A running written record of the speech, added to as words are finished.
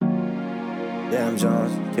Damn,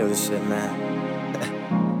 Jones, kill this shit, man.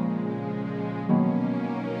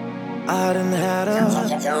 I done had a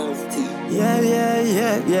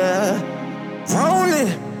yeah. Ronin.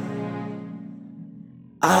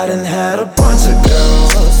 I done had a bunch of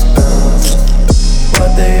girls,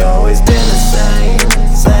 but they always been the same.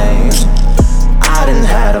 I done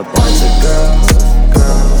had a bunch of girls,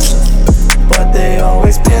 but they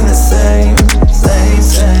always been the same.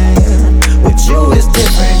 With you is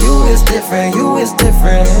different, you is different, you is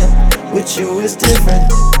different. With you is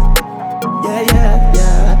different.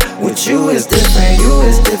 Yeah. With you is different, you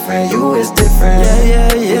is different, you is different.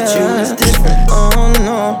 Yeah. With you is different. Oh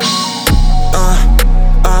no.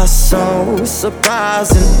 So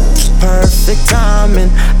surprising, perfect timing.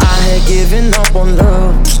 I had given up on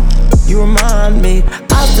love. You remind me,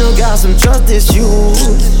 I still got some trust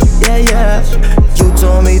issues. Yeah. You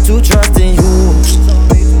told me to trust in you.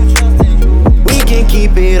 We can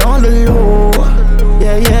keep it on the low.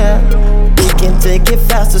 Yeah. We can take it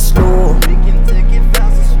fast or slow.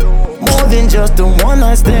 More than just a one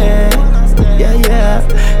night stand. Yeah.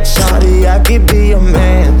 Shawty, I could be your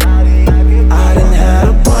man. I done had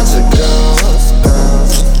a bunch of girls,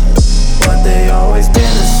 but they always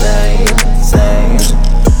been the same.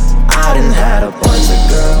 I done had a bunch of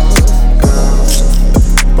girls,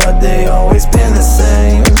 but they always been the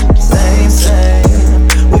same.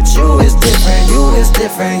 With you is different, you is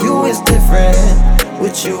different, you is different.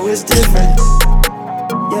 With you is different.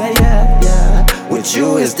 Yeah. With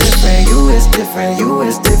you is different, you is different, you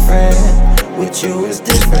is different. With you is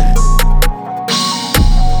different.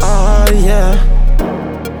 Yeah.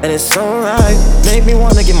 And it's alright, make me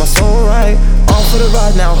wanna get my soul right. On for the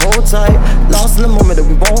ride now, hold tight. Lost in the moment that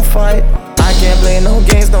we won't fight. I can't play no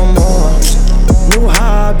games no more. New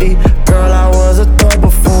hobby, girl, I was a thug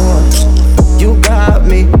before. You got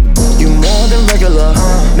me, you more than regular,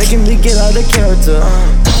 making me get out of character.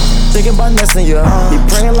 Thinking about nesting you, be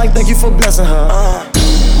praying like thank you for blessing her.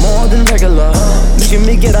 More than regular, making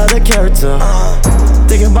me get out of character.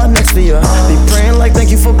 Thinking about next to you, be praying like thank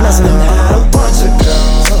you for blessing her. I done had a bunch of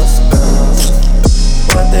girls,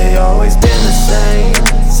 but they always been the same.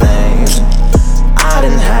 I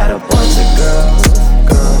done had a bunch of girls,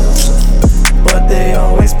 but they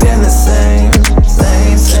always been the same.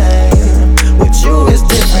 With you is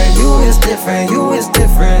different, you is different, you is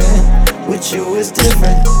different. With you is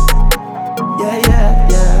different.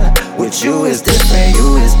 Yeah. With you is different,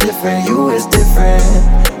 you is different, you is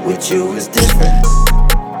different. With you is different.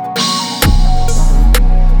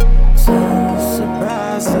 So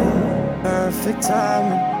surprising, perfect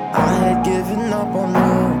timing. I had given up on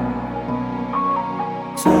love.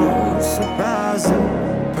 So surprising,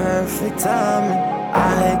 perfect timing. I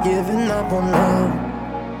had given up on love.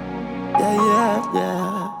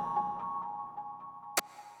 Yeah.